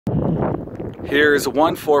Here's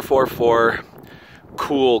 1444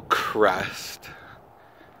 Coolcrest.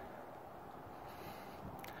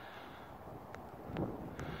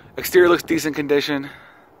 Exterior looks decent condition.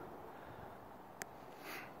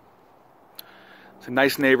 It's a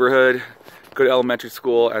nice neighborhood, good elementary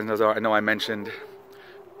school, as I know I mentioned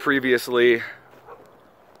previously.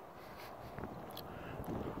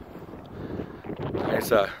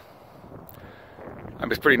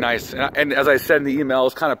 It's pretty nice, and as I said in the email,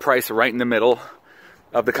 it's kind of priced right in the middle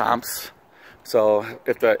of the comps. So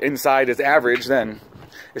if the inside is average, then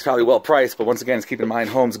it's probably well priced. But once again, just keep in mind,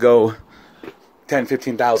 homes go 10,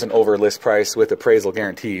 15,000 over list price with appraisal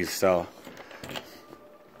guarantees. So,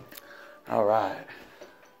 all right.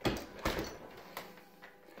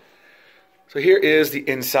 So here is the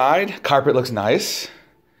inside. Carpet looks nice.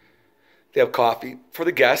 They have coffee for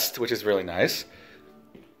the guests, which is really nice.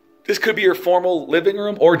 This could be your formal living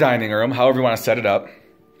room or dining room, however you want to set it up.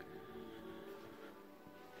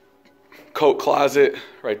 Coat closet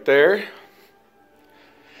right there.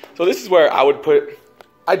 So this is where I'd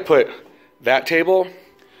put that table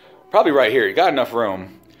probably right here. You got enough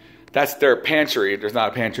room. That's their pantry. There's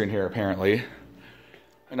not a pantry in here apparently.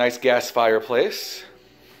 A nice gas fireplace.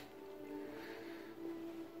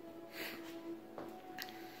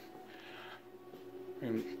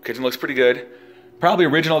 And kitchen looks pretty good. Probably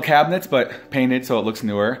original cabinets, but painted so it looks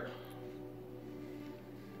newer.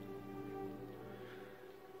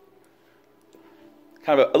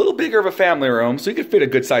 Kind of a little bigger of a family room, so you could fit a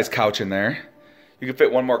good sized couch in there. You could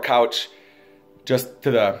fit one more couch just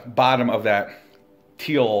to the bottom of that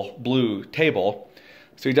teal blue table.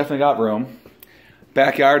 So you definitely got room.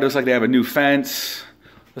 Backyard looks like they have a new fence.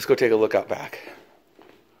 Let's go take a look out back.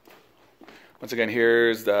 Once again,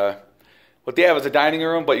 here's what they have is a dining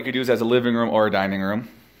room, but you could use it as a living room or a dining room.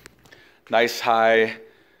 Nice high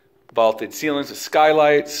vaulted ceilings with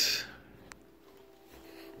skylights.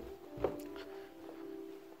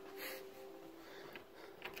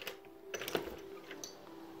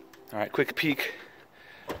 All right, quick peek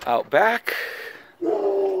out back.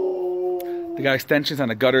 They got extensions on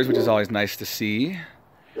the gutters, which is always nice to see.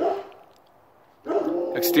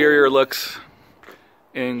 Exterior looks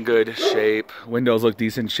in good shape. Windows look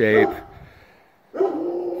decent shape.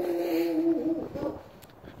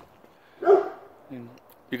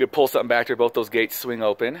 You could pull something back there, both those gates swing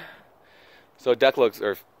open. So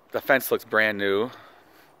the fence looks brand new.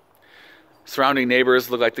 Surrounding neighbors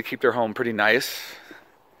look like they keep their home pretty nice.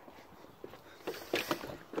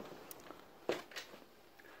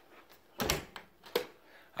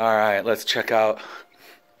 All right, let's check out.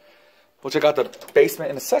 We'll check out the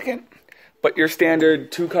basement in a second, but your standard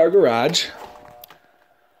 2-car garage.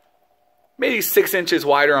 Maybe 6 inches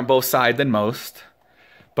wider on both sides than most,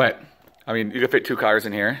 but I mean, you could fit 2 cars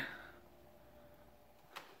in here.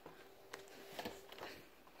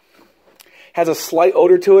 Has a slight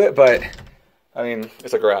odor to it, but I mean,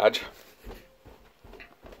 it's a garage.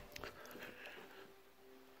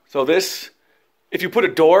 So this, if you put a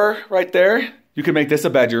door right there, you can make this a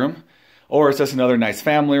bedroom, or it's just another nice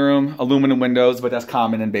family room. Aluminum windows, but that's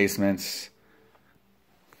common in basements.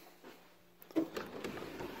 And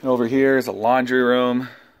over here is a laundry room.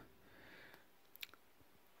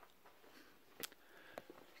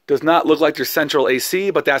 Does not look like there's central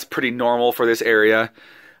AC, but that's pretty normal for this area.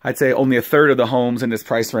 I'd say only a third of the homes in this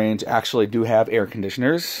price range actually do have air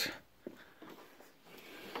conditioners.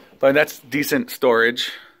 But that's decent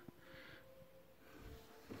storage.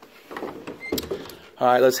 All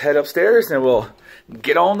right, let's head upstairs and we'll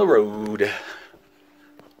get on the road.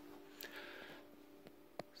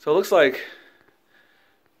 So it looks like,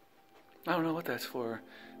 I don't know what that's for.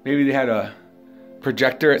 Maybe they had a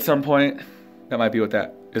projector at some point. That might be what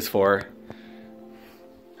that is for.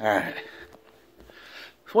 All right.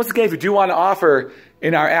 So once again, if you do want to offer,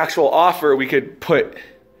 in our actual offer, we could put,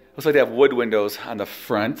 looks like they have wood windows on the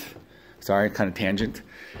front. Sorry, kind of tangent.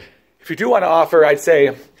 If you do want to offer, I'd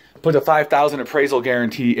say put a $5,000 appraisal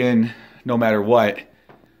guarantee in no matter what,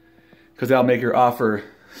 because that'll make your offer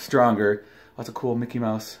stronger. That's a cool Mickey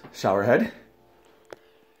Mouse shower head.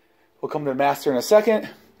 We'll come to the master in a second.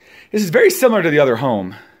 This is very similar to the other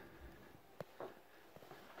home.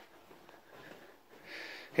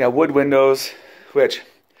 Yeah, wood windows, which,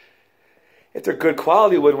 if they're good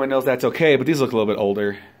quality wood windows, that's okay, but these look a little bit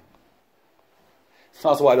older. That's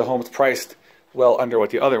also why the home's priced well under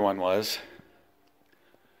what the other one was.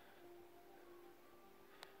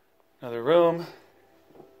 Another room.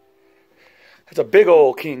 It's a big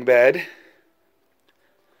old king bed.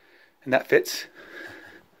 And that fits.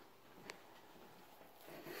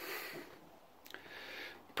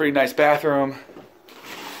 Pretty nice bathroom.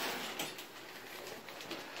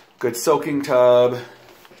 Good soaking tub.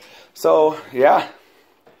 So, yeah.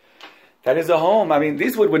 That is a home. I mean,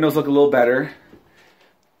 these wood windows look a little better.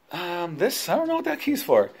 This, I don't know what that key's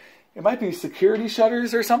for. It might be security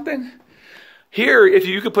shutters or something. Here, if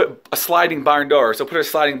you could put a sliding barn door. So put a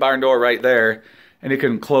sliding barn door right there, and it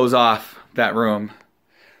can close off that room.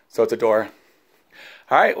 So it's a door.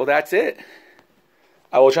 All right, well, that's it.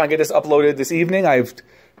 I will try and get this uploaded this evening. I have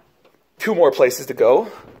 2 more places to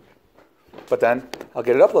go, but then I'll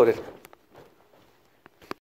get it uploaded.